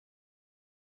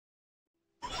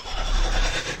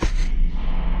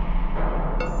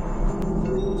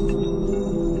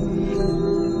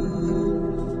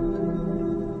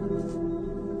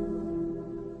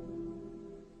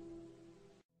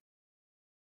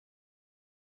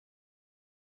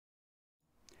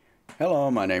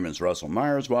Hello, my name is Russell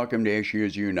Myers. Welcome to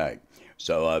Issues Unite.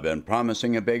 So I've been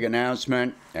promising a big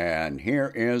announcement, and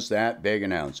here is that big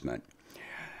announcement.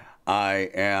 I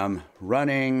am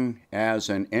running as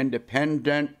an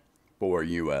independent for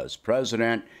U.S.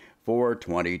 President for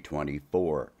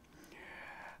 2024.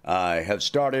 I have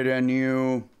started a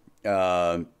new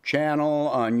channel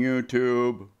on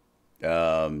YouTube.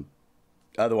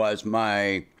 Otherwise,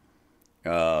 my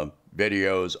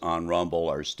videos on Rumble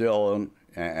are still,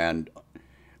 and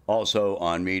also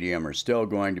on Medium, are still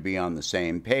going to be on the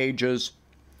same pages.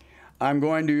 I'm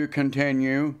going to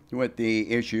continue with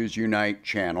the Issues Unite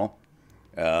channel.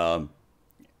 And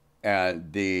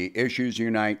the Issues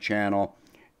Unite channel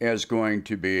is going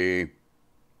to be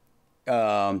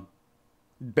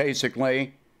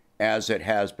basically, as it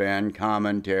has been,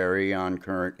 commentary on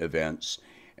current events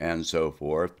and so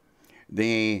forth.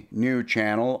 The new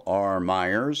channel, R.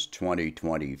 Myers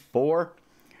 2024.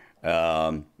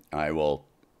 I will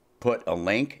put a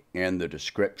link in the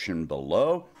description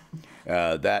below.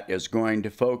 That is going to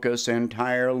focus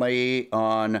entirely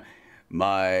on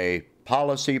my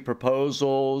policy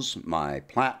proposals, my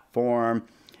platform,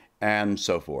 and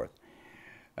so forth.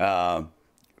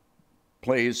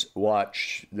 Please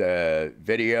watch the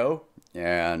video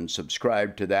and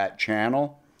subscribe to that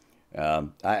channel.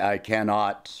 I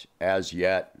cannot, as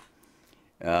yet,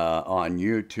 on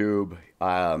YouTube,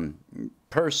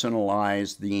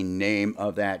 personalize the name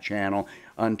of that channel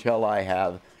until I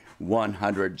have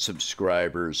 100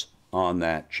 subscribers on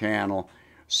that channel.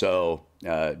 So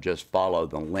just follow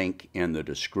the link in the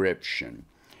description.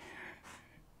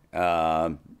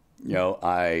 I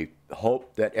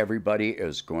hope that everybody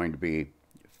is going to be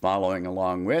following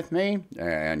along with me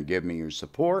and give me your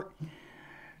support.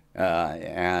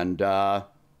 Over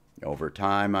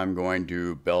time, I'm going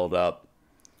to build up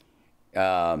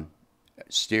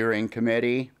steering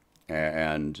committee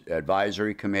and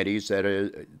advisory committees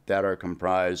that are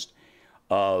comprised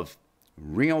of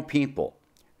real people,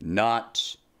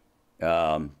 not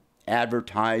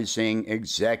advertising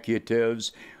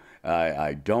executives.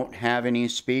 I don't have any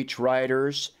speech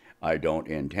writers. I don't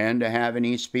intend to have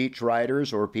any speech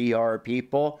writers or PR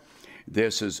people.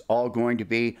 This is all going to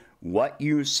be what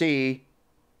you see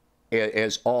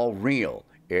is all real.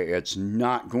 It's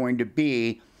not going to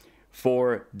be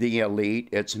for the elite.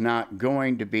 It's not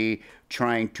going to be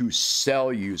trying to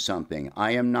sell you something.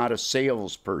 I am not a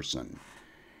salesperson.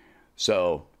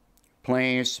 So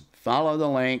please follow the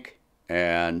link,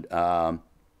 and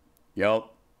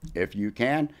if you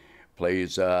can,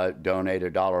 please donate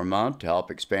 $1 a month to help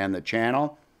expand the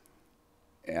channel.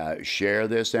 Share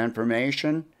this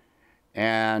information,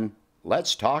 and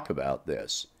let's talk about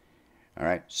this. All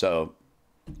right, so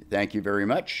thank you very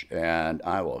much, and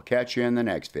I will catch you in the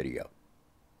next video.